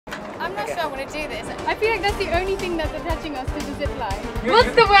I'm not sure I want to do this. I feel like that's the only thing that's attaching us to the zip line.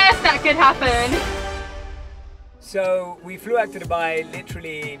 What's the worst that could happen? So we flew out to Dubai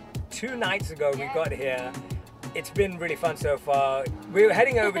literally 2 nights ago. We got here. It's been really fun so far. We're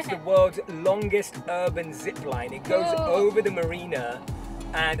heading over to the world's longest urban zip line. It goes over the marina,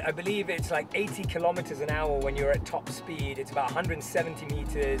 and I believe it's like 80 kilometers an hour when you're at top speed. It's about 170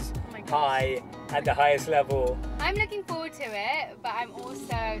 meters high at the highest level. I'm looking forward to it, but I'm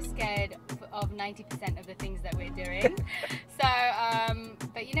also scared of 90% of the things that we're doing.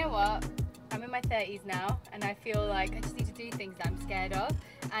 But you know what? I'm in my 30s now, and I feel like I just need to do things that I'm scared of,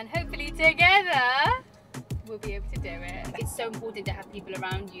 and hopefully together we'll be able to do it. It's so important to have people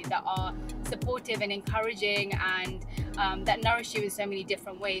around you that are supportive and encouraging, and that nourish you in so many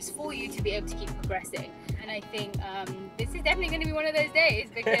different ways for you to be able to keep progressing. And I think this is definitely going to be one of those days,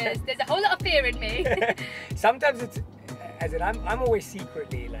 because there's a whole lot of fear in me. Sometimes it's, as in, I'm always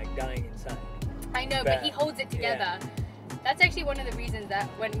secretly like dying inside. I know, but he holds it together. Yeah. That's actually one of the reasons that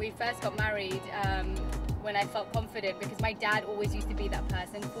when we first got married, when I felt confident, because my dad always used to be that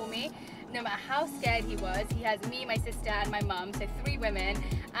person for me. No matter how scared he was, he has me, my sister and my mum, so 3 women,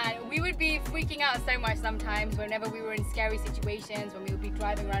 and we would be freaking out so much sometimes whenever we were in scary situations, when we would be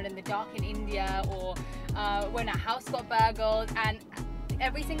driving around in the dark in India, or when our house got burgled, and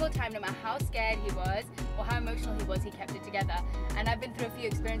every single time, no matter how scared he was or how emotional he was, he kept it together. And I've been through a few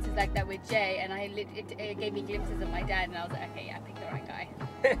experiences like that with Jay, and it gave me glimpses of my dad, and I was like, okay, yeah, I picked the right guy.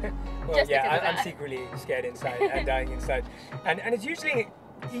 Well, yeah, I'm secretly scared inside and dying inside. And it's usually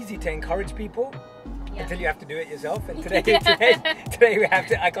easy to encourage people until you have to do it yourself. And today we have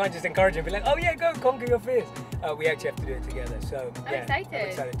to. I can't just encourage and be like, oh yeah, go conquer your fears. We actually have to do it together. So I'm excited. I'm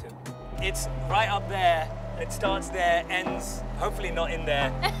excited too. It's right up there. It starts there, ends hopefully not in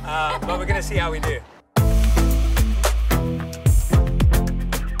there, but we're gonna see how we do.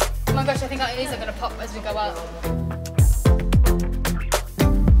 Oh my gosh, I think our ears are gonna pop as we go up.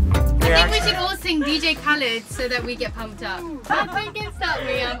 I think we should all sing DJ Khaled so that we get pumped up. Nothing can stop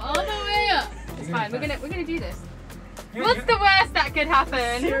me, I'm all the way up. It's fine, we're gonna do this. What's the worst that could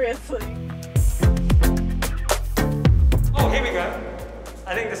happen? Seriously. Oh, here we go.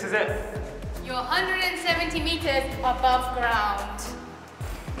 I think this is it. You're 170 meters above ground.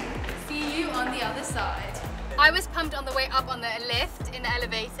 See you on the other side. I was pumped on the way up on the lift in the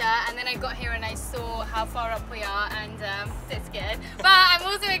elevator, and then I got here and I saw how far up we are, and a bit scared. But I'm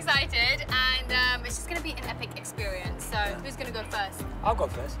also excited, and it's just going to be an epic experience. So who's going to go first? I'll go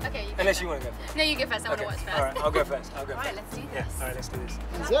first. Okay. You Unless you want to go first. No, you go first. I want to watch first. All right, I'll go first. All right, let's do this. Yeah. All right, let's do this.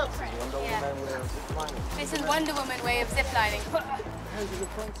 This is Wonder Woman way of ziplining.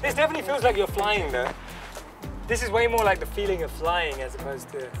 This definitely feels like you're flying, though. This is way more like the feeling of flying as opposed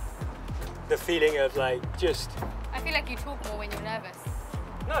to the feeling of like just... I feel like you talk more when you're nervous.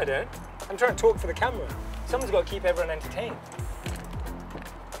 No, I don't. I'm trying to talk for the camera. Someone's got to keep everyone entertained.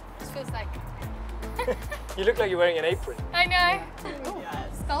 This feels like... You look like you're wearing an apron. I know.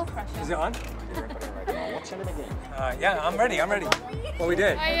 Yes. Skull crusher. Is it on? Yeah, I'm ready. Well, we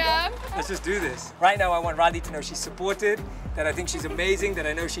did. I am. Let's just do this. Right now, I want Radhi to know she's supported, that I think she's amazing, that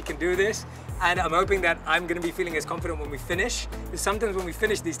I know she can do this. And I'm hoping that I'm going to be feeling as confident when we finish. Because sometimes when we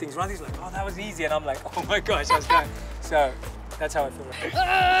finish these things, Radhi's like, oh, that was easy. And I'm like, oh my gosh, that's good. So that's how I feel right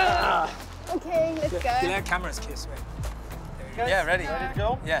now. Okay, let's go. You let cameras kiss, wait. Yeah, ready? Ready to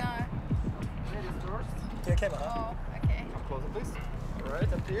go? Yeah. No. Ready first? Yeah, camera. Oh, okay. Come closer, please. All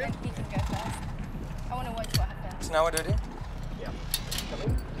right, up to you. He can go first. I want to watch what happens. So now what do I do? Yeah. Come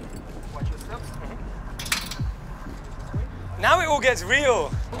in. Watch your steps. Now it all gets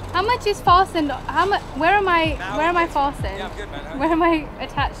real. How much is fastened? How much? Where am I fastened? Yeah, I'm good, man. Where am I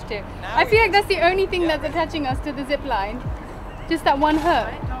attached to? I feel like that's the only thing that's attaching us to the zip line. Just that one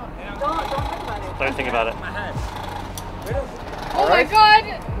hook. Don't think about it. My hand. Oh my god!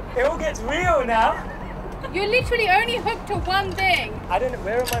 It all gets real now. You're literally only hooked to one thing. I don't know,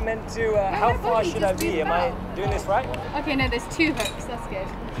 where am I meant to, how far should I be? Am I doing this right? Okay, no, there's 2 hooks, that's good.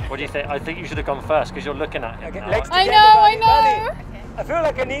 What do you think? I think you should have gone first because you're looking at it. Okay, I know! Okay. I feel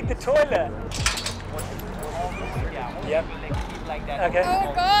like I need the toilet. Yep. Okay.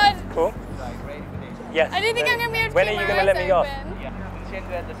 Oh god! Cool. Yes. I didn't think I'm going to be able to When keep are you my going to let me off? open.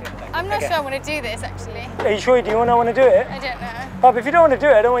 I'm not sure I want to do this actually. Are you sure? Do you want to do it? I don't know. Bub, if you don't want to do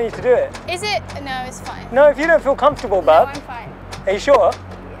it, I don't want you to do it. Is it? No, it's fine. No, if you don't feel comfortable, Bub. No, I'm fine. Are you sure? Oh,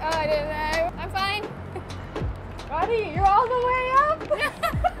 I don't know. I'm fine. Radhi, you're all the way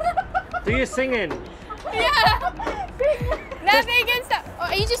up. Do your singing. Yeah. Nothing can stop. Oh,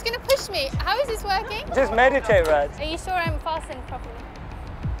 are you just going to push me? How is this working? Just meditate, Rad. Are you sure I'm fastened properly?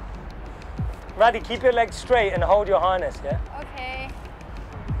 Radhi, keep your legs straight and hold your harness, yeah? Okay.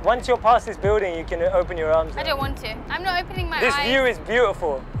 Once you're past this building, you can open your arms. I don't want to. I'm not opening my eyes. This view is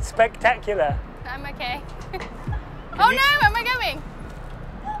beautiful, spectacular. I'm okay. Oh no, where am I going?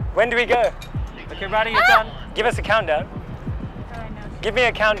 When do we go? Okay, Radhi, you're done. Give us a countdown. Give me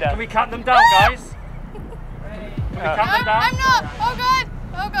a countdown. Can we count them down, guys? Can we count them down? I'm not. Oh god.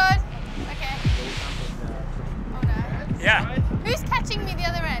 Oh god. Okay. Oh no. Yeah. Who's catching me the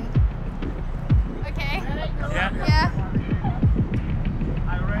other end? Okay. Yeah. Yeah.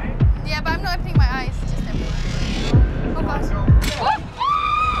 Yeah, but I'm not opening my eyes. Just everywhere. Oh god.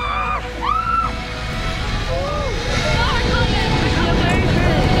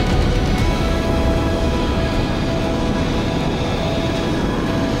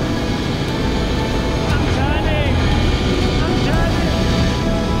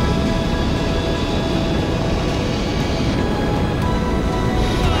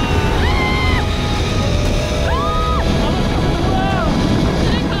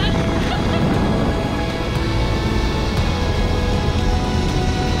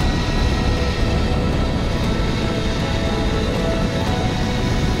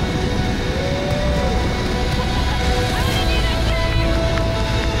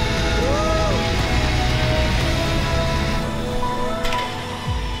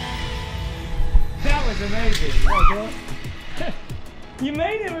 Amazing. You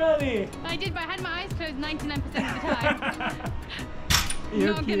made it, Radhi. I did, but I had my eyes closed 99% of the time.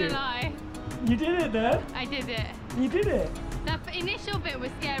 You're Not cute. gonna lie. You did it though. I did it. You did it. That initial bit was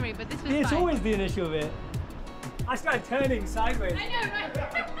scary, but this was It's fine. always the initial bit. I started turning sideways. I know, right?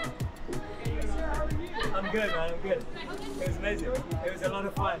 I'm good, man. I'm good. It was amazing. It was a lot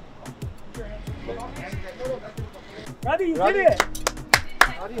of fun. Radhi, you did it.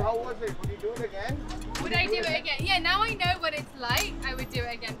 Radhi, how was it? Would you do it again? Would I do it again? Yeah, now I know what it's like. I would do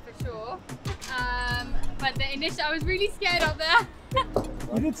it again for sure. But the initial, I was really scared up there.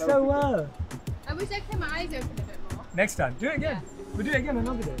 You did so well. I wish I kept my eyes open a bit more. Next time, do it again. We'll do it again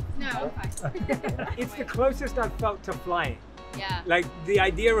another day. No, I'm fine. It's the closest I've felt to flying. Yeah. Like the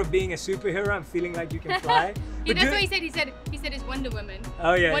idea of being a superhero and feeling like you can fly. Yeah, But that's do- what he said. He said it's Wonder Woman.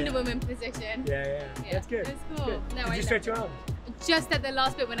 Oh yeah. Wonder yeah. Woman position. Yeah. That's good. That's cool. Good. No, Did I you stretch your loved arms? it. Just at the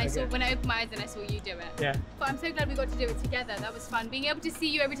last bit when I Okay. when I opened my eyes and I saw you do it. Yeah. But I'm so glad we got to do it together. That was fun. Being able to see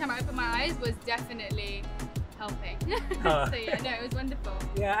you every time I opened my eyes was definitely helping. So yeah, no, it was wonderful.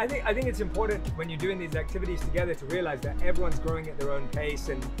 Yeah, I think it's important when you're doing these activities together to realize that everyone's growing at their own pace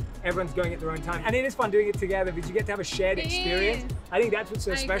and everyone's going at their own time. And it is fun doing it together because you get to have a shared It experience. is. I think that's what's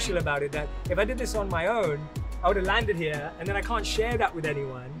so I special agree. about it, that if I did this on my own, I would have landed here and then I can't share that with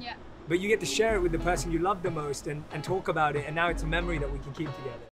anyone. Yeah. But you get to share it with the person you love the most and talk about it, and now it's a memory that we can keep together.